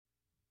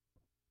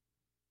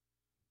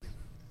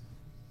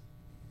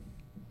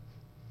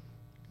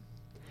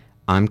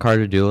I'm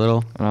Carter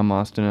Doolittle. And I'm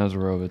Austin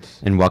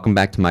Azarovitz. And welcome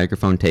back to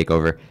Microphone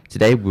Takeover.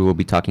 Today we will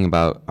be talking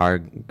about our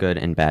good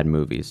and bad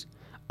movies.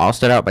 I'll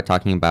start out by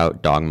talking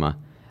about Dogma.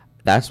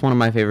 That's one of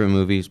my favorite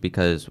movies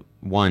because,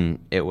 one,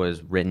 it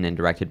was written and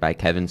directed by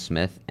Kevin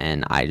Smith,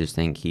 and I just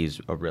think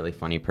he's a really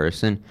funny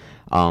person.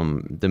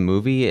 The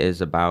movie is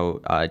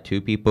about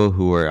two people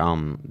who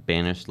were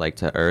banished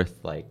to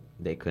Earth,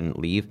 they couldn't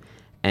leave,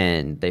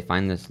 and they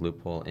find this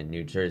loophole in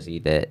New Jersey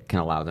that can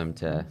allow them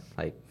to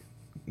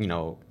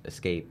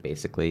escape,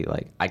 basically.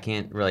 I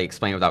can't really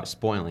explain without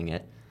spoiling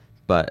it,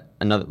 but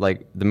the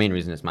main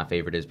reason it's my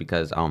favorite is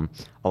because a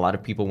lot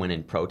of people went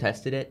and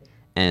protested it,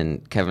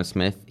 and Kevin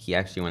Smith, he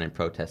actually went and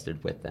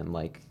protested with them,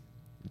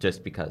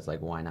 just because,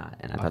 why not?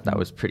 And I thought that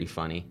was pretty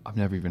funny. I've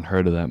never even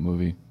heard of that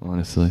movie,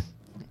 honestly.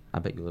 I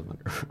bet you live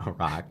under a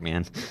rock,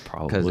 man.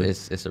 Probably.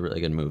 Because it's a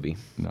really good movie.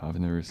 No, I've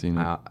never seen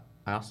it.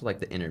 I also like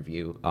The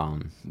Interview.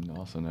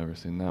 Also never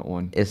seen that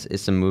one.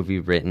 It's a movie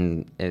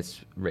written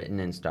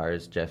and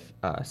stars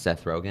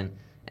Seth Rogen,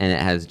 and it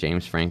has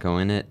James Franco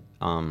in it.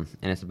 And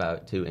it's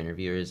about two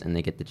interviewers, and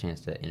they get the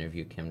chance to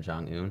interview Kim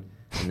Jong-un,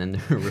 and then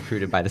they're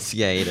recruited by the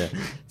CIA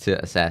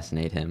to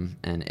assassinate him.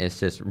 And it's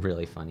just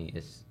really funny.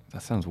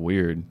 That sounds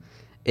weird.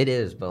 It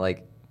is, but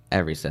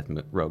every Seth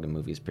Rogen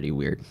movie is pretty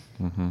weird.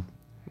 Mm-hmm.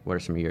 What are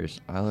some of yours?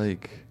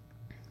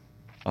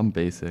 I'm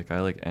basic.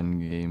 I like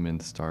Endgame and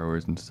Star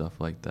Wars and stuff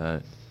like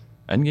that.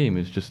 Endgame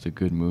is just a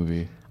good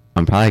movie.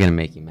 I'm probably going to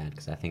make you mad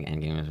because I think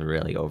Endgame is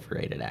really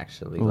overrated,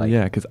 actually. Well,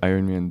 yeah, because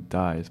Iron Man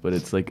dies, but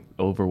it's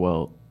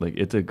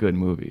it's a good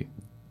movie.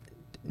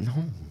 No,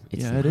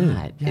 it's yeah, not. It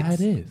is. Yeah,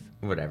 it is.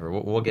 Whatever.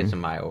 We'll get to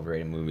my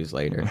overrated movies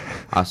later.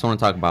 I also want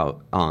to talk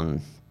about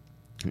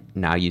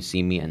Now You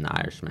See Me and The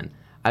Irishman.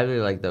 I really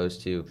like those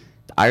two.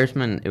 The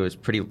Irishman, it was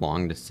pretty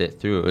long to sit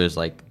through. It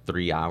was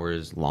 3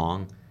 hours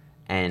long,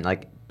 and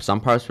some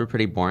parts were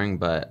pretty boring,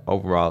 but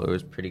overall it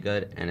was pretty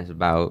good. And it's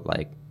about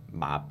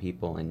mob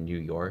people in New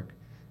York,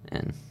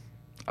 and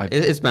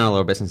it's been a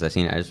little bit since I've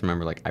seen it. I just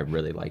remember I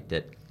really liked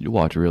it. You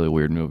watch really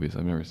weird movies.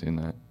 I've never seen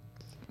that.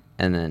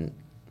 And then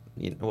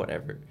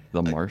whatever.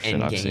 The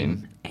Martian, I've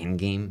seen.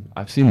 Endgame.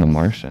 I've seen The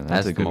Martian.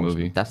 That's a good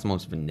movie. That's the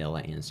most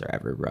vanilla answer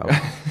ever, bro.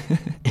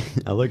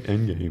 I like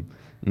Endgame.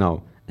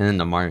 No, and then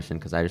The Martian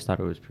because I just thought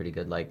it was pretty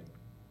good.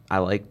 I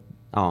like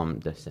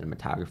the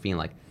cinematography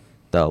and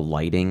the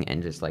lighting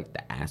and just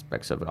the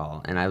aspects of it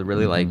all. And I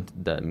really liked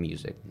the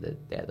music. They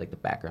had the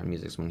background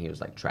music when he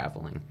was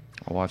traveling.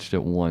 I watched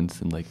it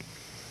once in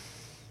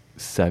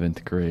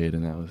 7th grade,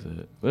 and that was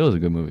it. But it was a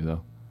good movie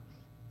though.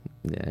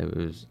 Yeah, it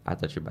was. I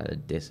thought you were about to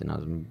diss, and I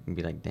was gonna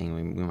be dang,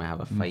 we might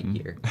have a fight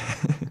here.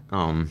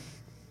 One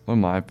of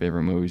my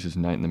favorite movies is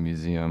Night in the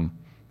Museum,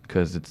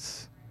 because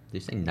it's. Did you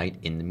say Night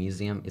in the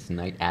Museum? It's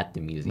Night at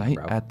the Museum, Night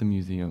bro. at the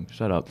Museum.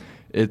 Shut up.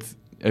 It's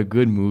a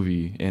good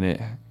movie, and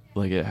it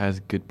has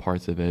good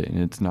parts of it, and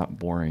it's not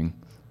boring.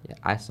 Yeah,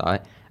 I saw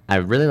it. I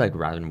really like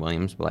Robin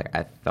Williams, but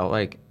I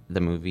felt the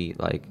movie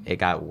it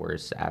got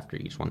worse after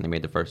each one. They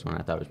made the first one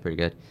I thought was pretty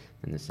good,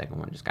 and the second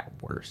one just got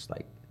worse.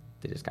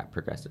 They just got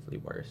progressively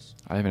worse.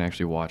 I haven't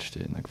actually watched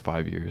it in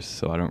 5 years,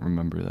 so I don't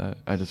remember that.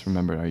 I just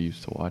remember I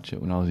used to watch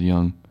it when I was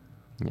young.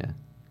 Yeah.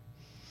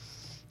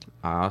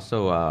 I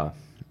also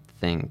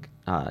think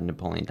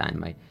Napoleon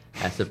Dynamite.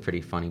 That's a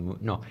pretty funny movie.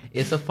 No,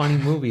 it's a funny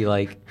movie.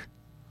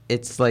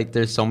 It's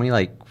there's so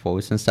many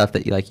quotes and stuff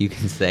that you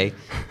can say,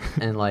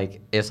 and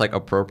it's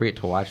appropriate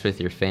to watch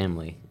with your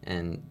family,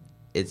 and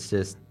it's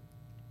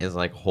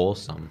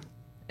wholesome.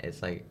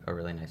 It's a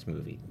really nice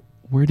movie.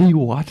 Where do you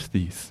watch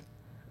these?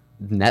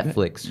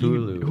 Netflix,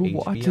 Hulu, Who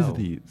HBO. watches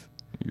these?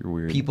 You're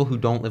weird. People who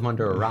don't live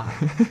under a rock.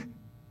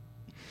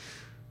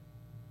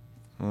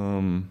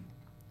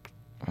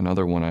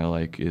 Another one I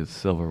like is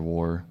Civil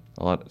War.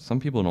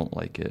 Some people don't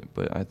like it,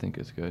 but I think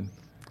it's good.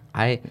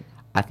 I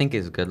think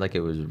it's good.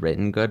 It was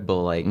written good,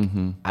 but I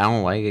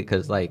don't like it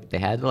because they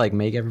had to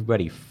make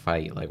everybody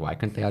fight. Why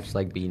couldn't they all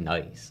just be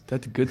nice?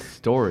 That's a good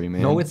story,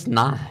 man. No, it's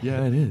not.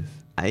 Yeah, it is.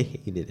 I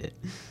hated it.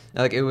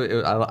 I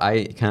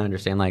kind of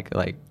understand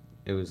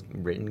it was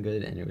written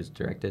good and it was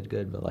directed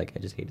good, but I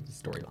just hated the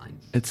storyline.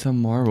 It's a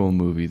Marvel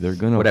movie. They're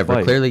gonna whatever.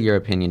 Fight. Clearly, your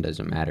opinion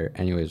doesn't matter.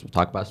 Anyways, we'll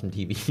talk about some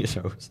TV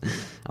shows.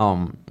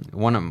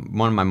 One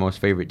of my most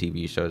favorite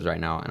TV shows right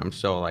now, and I'm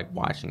still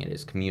watching it,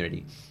 is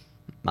Community.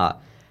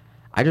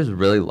 I just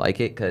really like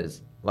it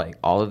because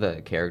all of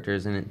the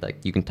characters in it,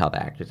 you can tell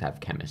the actors have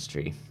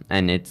chemistry,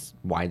 and it's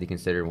widely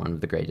considered one of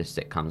the greatest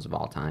sitcoms of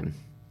all time.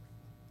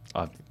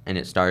 And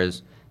it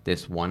stars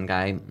this one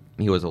guy.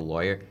 He was a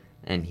lawyer,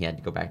 and he had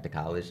to go back to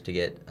college to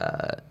get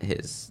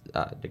his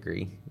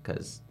degree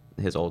because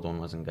his old one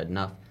wasn't good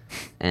enough.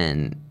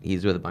 And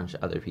he's with a bunch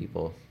of other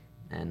people,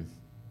 and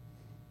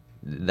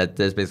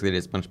there's basically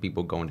this bunch of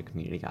people going to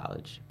community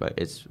college, but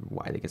it's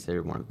widely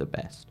considered one of the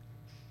best.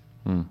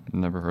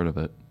 Never heard of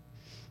it.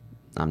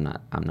 I'm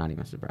not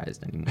even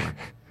surprised anymore.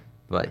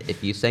 But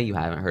if you say you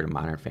haven't heard of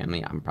Modern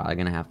Family, I'm probably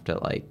gonna have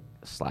to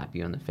slap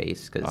you in the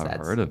face because I've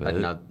that's heard of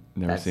it.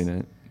 Never seen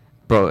it.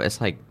 Bro, it's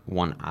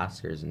won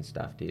Oscars and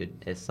stuff, dude.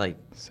 It's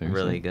Seriously?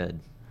 really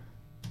good.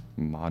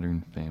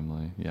 Modern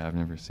Family. Yeah, I've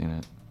never seen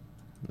it.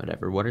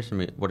 Whatever. What are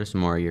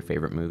some more of your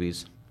favorite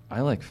movies?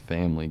 I like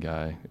Family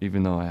Guy,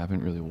 even though I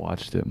haven't really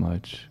watched it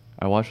much.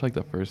 I watched like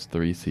the first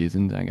 3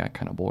 seasons and I got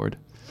kind of bored.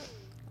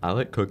 I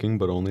like cooking,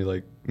 but only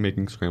like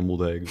making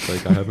scrambled eggs.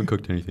 Like I haven't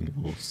cooked anything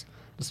else.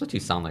 That's what you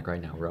sound like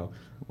right now, bro.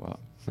 Wow.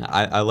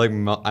 I like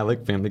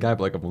Family Guy,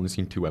 but like I've only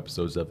seen 2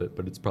 episodes of it.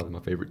 But it's probably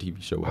my favorite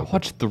TV show I ever.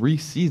 watched 3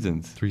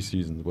 seasons. 3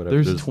 seasons,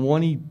 whatever. There's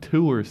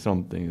 22 or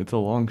something. It's a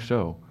long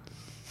show.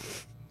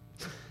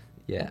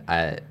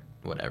 Yeah,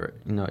 whatever.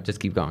 Just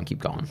keep going, keep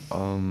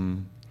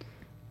going.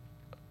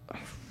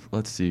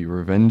 Let's see.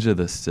 Revenge of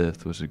the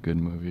Sith was a good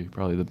movie.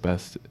 Probably the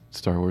best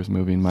Star Wars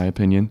movie in my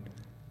opinion.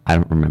 I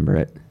don't remember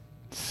it.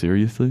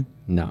 Seriously?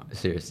 No,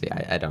 seriously,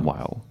 I don't.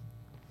 Wow.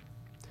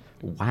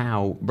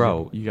 Wow,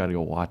 bro. You gotta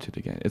go watch it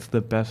again. It's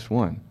the best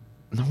one.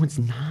 No, it's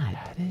not.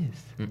 Yeah, it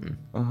is. Mm-mm.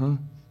 Uh-huh.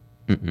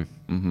 Mm-mm.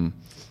 Mm-hmm.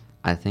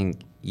 I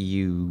think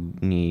you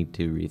need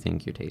to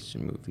rethink your taste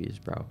in movies,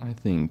 bro. I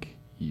think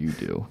you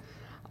do.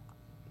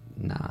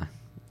 Nah.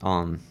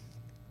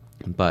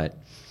 But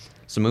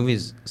some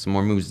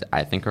more movies that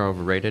I think are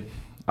overrated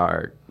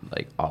are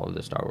like all of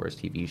the Star Wars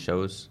TV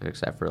shows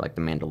except for like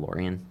The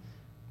Mandalorian.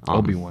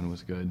 Obi-Wan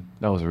was good.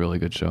 That was a really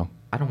good show.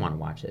 I don't want to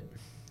watch it.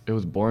 It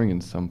was boring in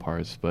some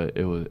parts, but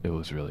it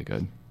was really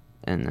good.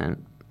 And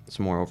then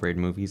some more overrated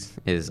movies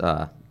is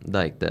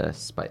like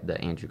the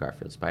Andrew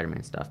Garfield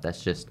Spider-Man stuff.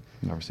 That's just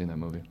Never seen that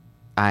movie.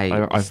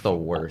 it's the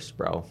worst,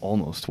 bro.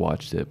 Almost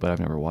watched it, but I've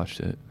never watched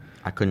it.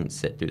 I couldn't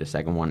sit through the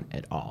second one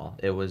at all.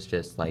 It was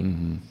just like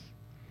Mm-hmm.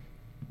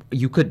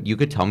 you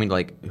could tell me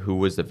like who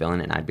was the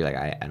villain and I'd be like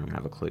I don't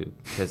have a clue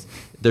because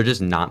they're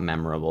just not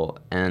memorable.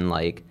 And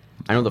like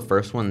I know the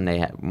first one they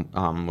had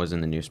was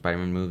in the new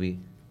Spider-Man movie,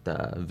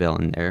 the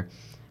villain there,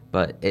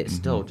 but it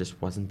still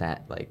just wasn't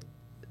that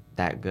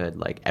good.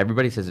 Like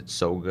everybody says it's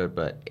so good,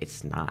 but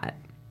it's not.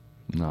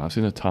 No, I've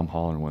seen the Tom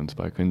Holland ones,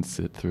 but I couldn't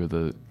sit through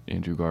the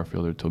Andrew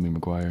Garfield or Tobey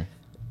Maguire.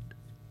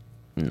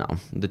 No,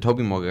 the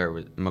Tobey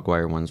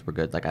Maguire ones were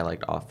good. Like I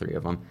liked all 3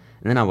 of them.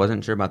 And then I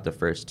wasn't sure about the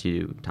first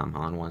 2 Tom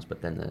Holland ones,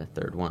 but then the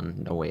third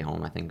one, No Way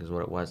Home, I think is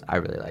what it was. I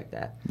really liked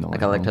that. No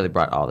like Way I liked Home. how they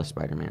brought all the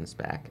Spider-Mans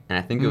back, and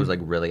I think it was like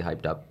really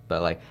hyped up.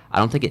 But like I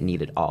don't think it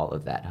needed all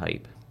of that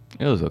hype.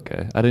 It was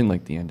okay. I didn't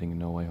like the ending in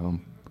No Way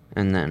Home.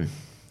 And then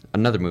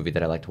another movie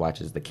that I like to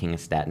watch is The King of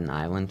Staten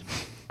Island,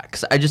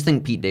 because I just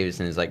think Pete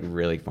Davidson is like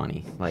really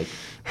funny. Like,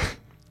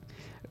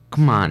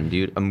 come on,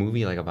 dude, a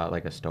movie like about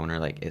like a stoner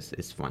like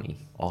is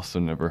funny. Also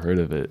never heard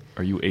of it.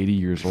 Are you 80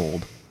 years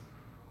old?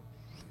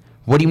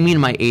 What do you mean?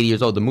 Am I 80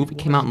 years old? The movie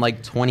came out in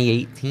like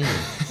 2018.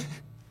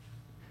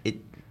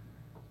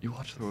 You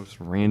watch the most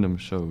random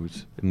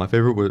shows. My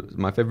favorite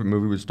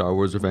movie was Star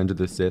Wars: Revenge of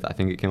the Sith. I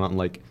think it came out in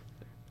like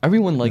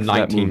Everyone likes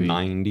that movie.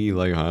 1990.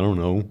 Like I don't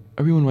know.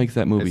 Everyone likes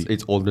that movie.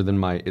 It's older than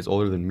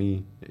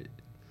me.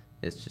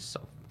 It's just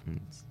so.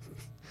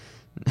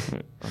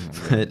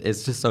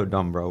 It's just so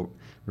dumb, bro.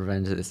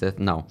 Revenge of the Sith.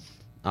 No.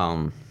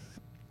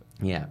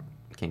 Yeah,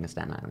 King of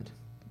Staten Island.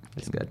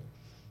 It's good.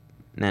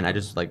 Man, I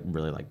just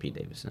really like Pete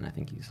Davidson. I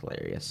think he's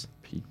hilarious.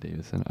 Pete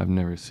Davidson. I've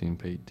never seen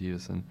Pete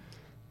Davidson.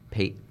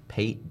 Pete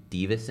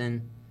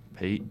Davidson?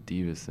 Pete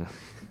Davidson.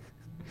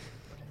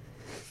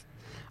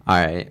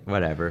 All right,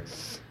 whatever.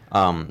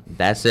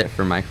 That's it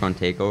for Microphone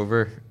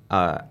Takeover.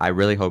 I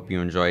really hope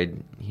you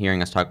enjoyed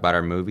hearing us talk about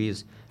our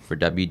movies. For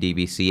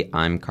WDBC,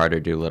 I'm Carter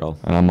Doolittle.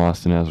 And I'm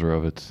Austin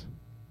Azarovitz.